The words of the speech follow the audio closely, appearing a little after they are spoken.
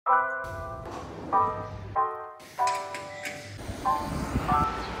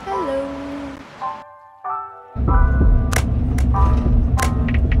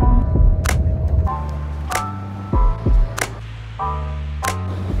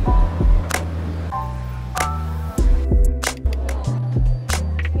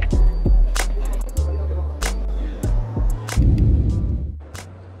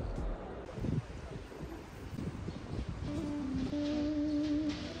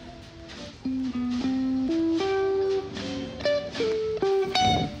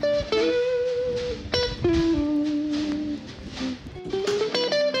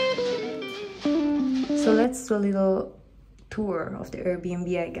So let's do a little tour of the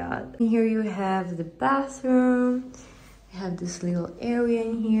Airbnb I got. Here you have the bathroom. You have this little area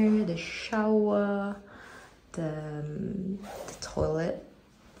in here, the shower, the toilet,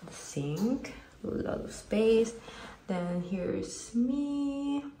 the sink, a lot of space. Then here's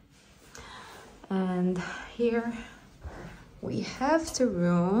me. And here we have the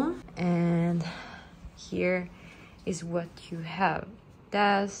room. And here is what you have.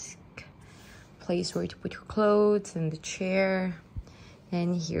 Desk, place where to put your clothes, and the chair.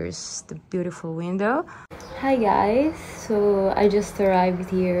 And here's the beautiful window. Hi guys, so I just arrived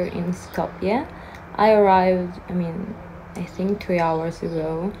here in Skopje. I arrived, I think 3 hours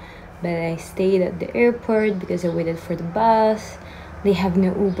ago, but I stayed at the airport because I waited for the bus. They have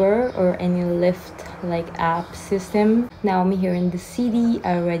no Uber or any Lyft like app system. Now I'm here in the city.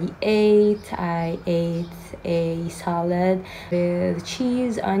 I already ate. I ate a salad with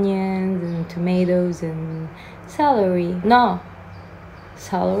cheese, onions, and tomatoes and celery. No,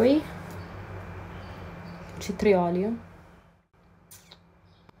 celery, citriolio.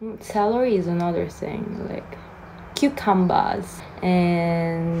 Celery is another thing, like cucumbers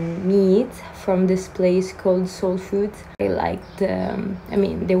and meat from this place called Soul Food. I liked,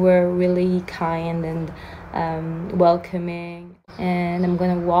 they were really kind and welcoming. And I'm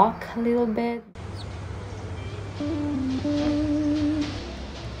gonna walk a little bit.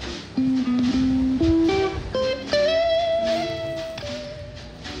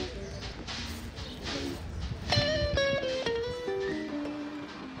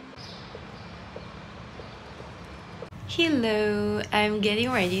 Hello, I'm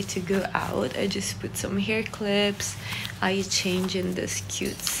getting ready to go out. I just put some hair clips. I changed in this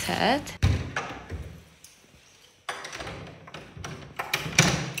cute set.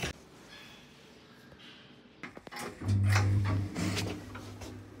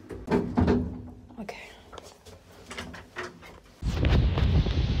 Okay.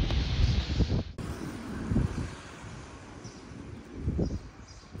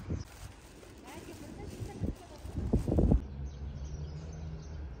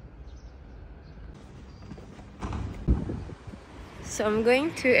 So I'm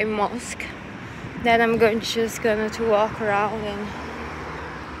going to a mosque. Then I'm just gonna to walk around and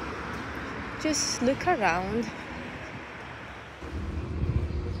just look around.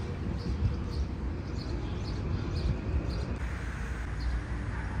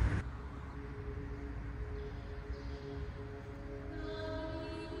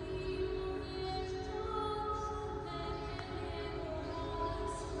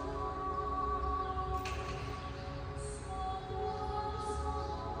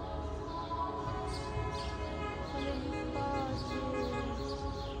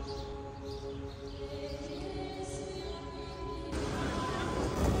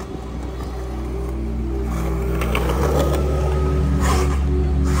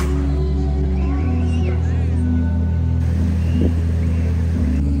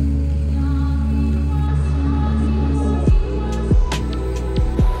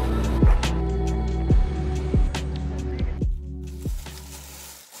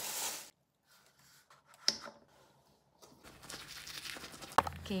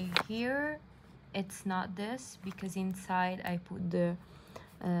 Okay, here it's not this because inside I put the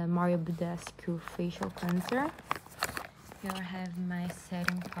Mario Badescu facial cleanser. Here I have my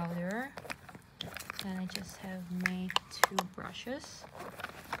setting powder, and I just have my 2 brushes,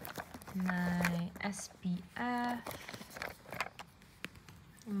 my SPF,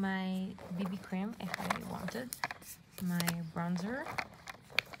 my BB cream if I wanted, my bronzer,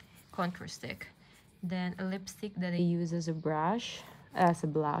 contour stick, then a lipstick that I use as a blush,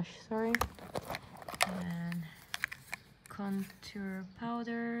 sorry, and contour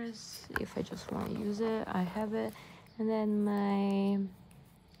powders if I just want to use it, I have it, and then my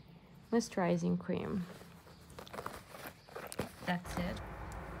moisturizing cream. That's it.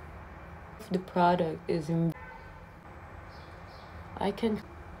 The product is I can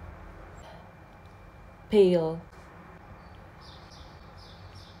pale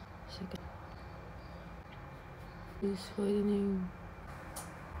second. This widening.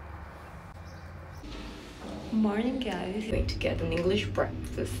 Morning, guys. Going to get an English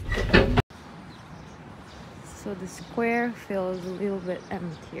breakfast. So the square feels a little bit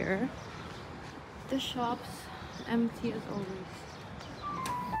emptier. The shops empty as always.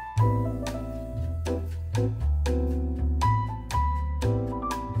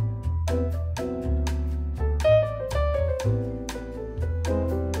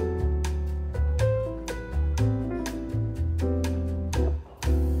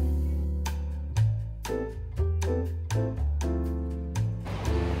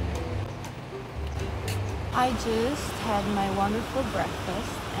 I just had my wonderful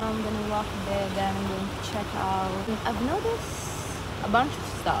breakfast and I'm gonna walk a bit, then I'm going to check out. I've noticed a bunch of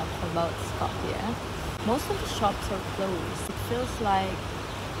stuff about Skopje. Most of the shops are closed. It feels like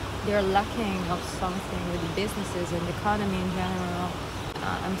they're lacking of something with the businesses and the economy in general.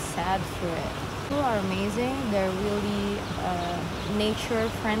 I'm sad for it. People are amazing. They're really nature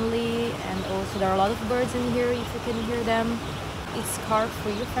friendly, and also there are a lot of birds in here if you can hear them. It's car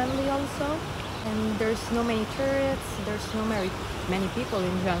free friendly also. And there's no many tourists, there's no many people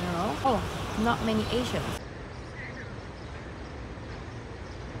in general. Oh, not many Asians.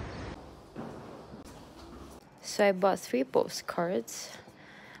 So I bought 3 postcards.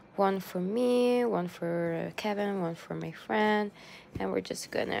 One for me, one for Kevin, one for my friend. And we're just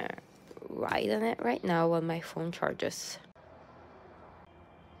gonna write on it right now while my phone charges.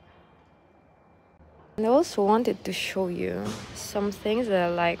 And I also wanted to show you some things that I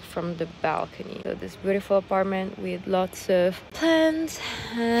like from the balcony. So this beautiful apartment with lots of plants,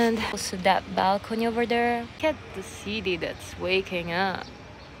 and also that balcony over there. Look at the city that's waking up.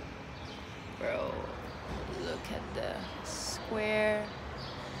 Bro, look at the square.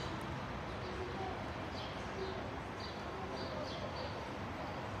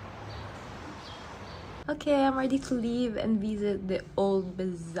 Okay, I'm ready to leave and visit the old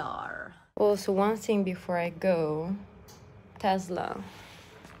bazaar. Also, one thing before I go, Tesla,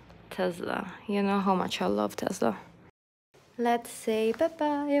 you know how much I love Tesla. Let's say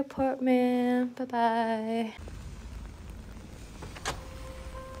bye-bye apartment, bye-bye.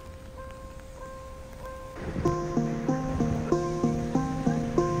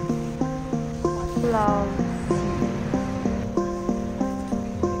 Love.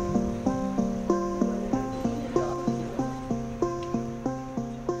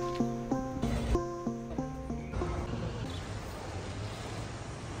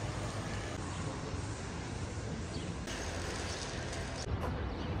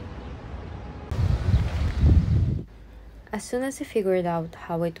 As soon as I figured out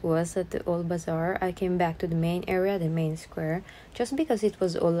how it was at the old bazaar, I came back to the main area, the main square, just because it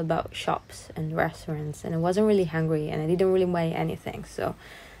was all about shops and restaurants, and I wasn't really hungry and I didn't really buy anything. So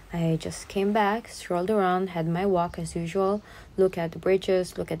I just came back, strolled around, had my walk as usual, look at the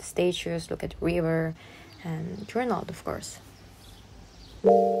bridges, look at the statues, look at the river, and journaled, of course.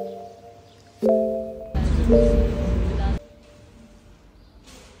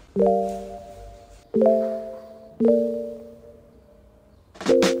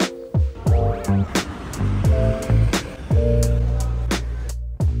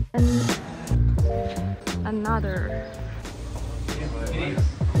 Another.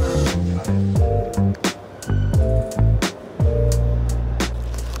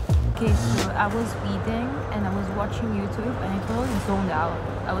 Okay, so I was eating and I was watching YouTube and I totally zoned out.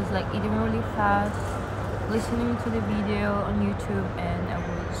 I was like eating really fast, listening to the video on YouTube, and I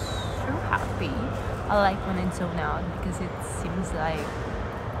was so happy. I like when I zone out because it seems like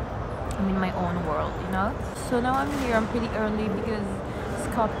I'm in my own world, you know? So now I'm here, I'm pretty early because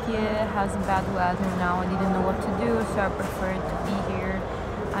Skopje has bad weather now. I didn't know what to do, so I preferred to be here.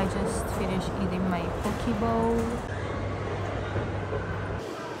 I just finished eating my poke bowl.